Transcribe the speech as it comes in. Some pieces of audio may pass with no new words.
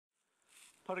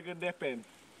Put a good dip in.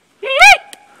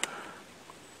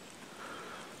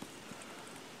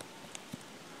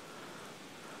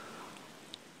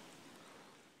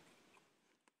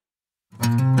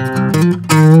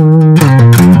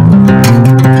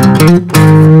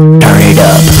 Turn it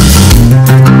up.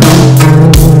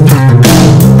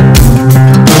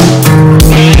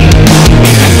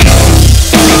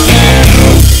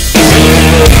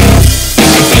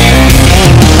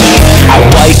 I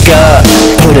wake up,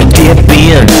 put a dip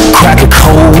in, crack a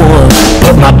cold one,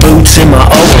 put my boots in my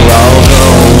overalls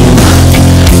on.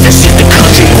 This is the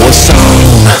country boy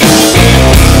song.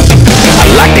 I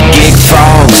like to gig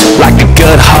frogs, like to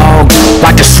gut hogs,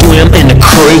 like to swim in the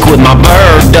creek with my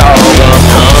bird dog.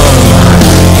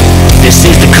 This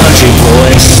is the country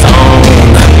boy song.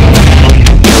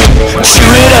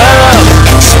 Chew it up,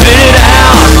 spit it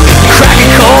out, crack a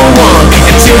cold one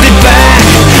and tilt it back.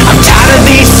 I'm tired of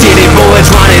these city boys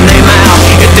running their mouth.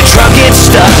 If the truck gets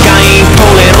stuck, I ain't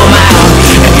pulling them out.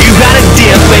 If you got a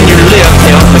dip in your lip,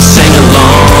 help me sing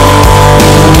along.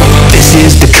 This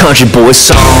is the country boy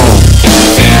song.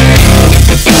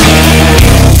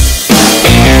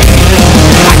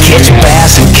 I catch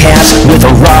bass and cats with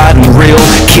a rod and reel,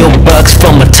 kill bucks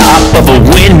from the top of a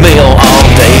windmill all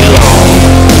day long.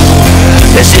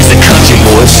 This is the country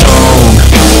boy song.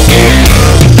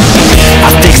 I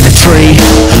fix the tree,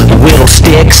 whittle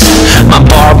sticks, my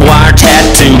barbed wire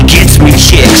tattoo gets me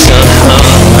chicks.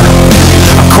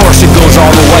 Of course it goes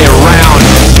all the way around.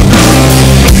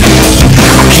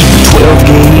 I keep a 12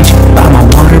 gauge by my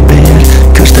waterbed,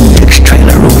 cause the next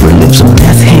trailer over lives a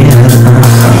meth head.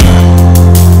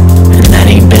 And that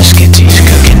ain't biscuits he's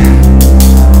cooking.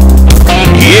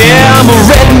 Yeah, I'm a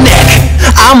redneck,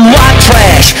 I'm white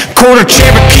trash, quarter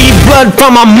Cherokee blood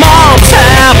from my mom's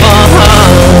half.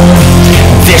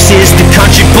 This is the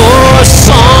country boy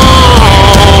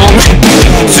song.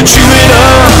 So chew it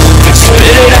up,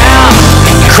 spit it out,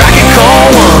 crack a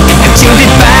cold one and tilt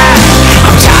it back.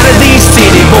 I'm tired of these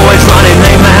city boys running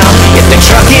their mouth. If the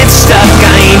truck gets stuck,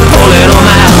 I ain't pulling them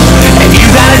out. If you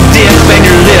got a dip in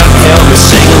your lip, help me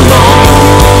sing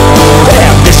along.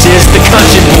 Yeah, this is the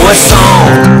country boy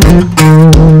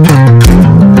song.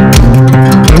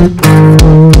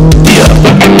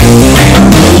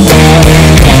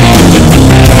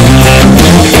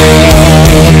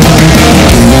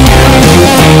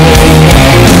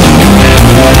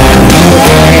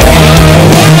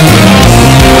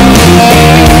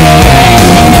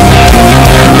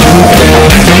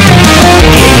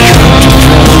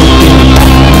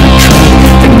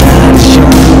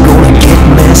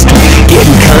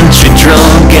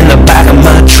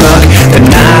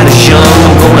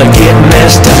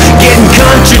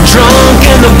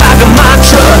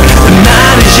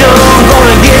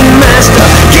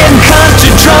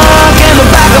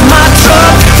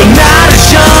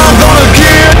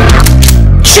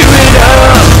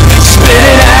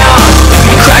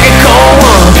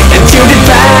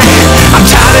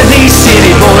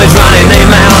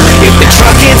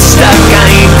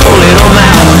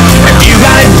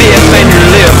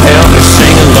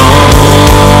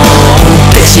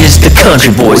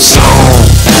 Country boy song.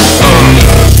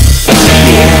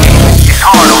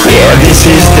 Yeah, this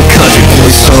is the country boy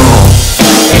song.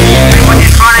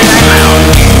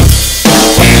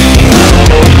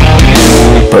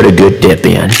 Put a good dip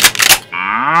in.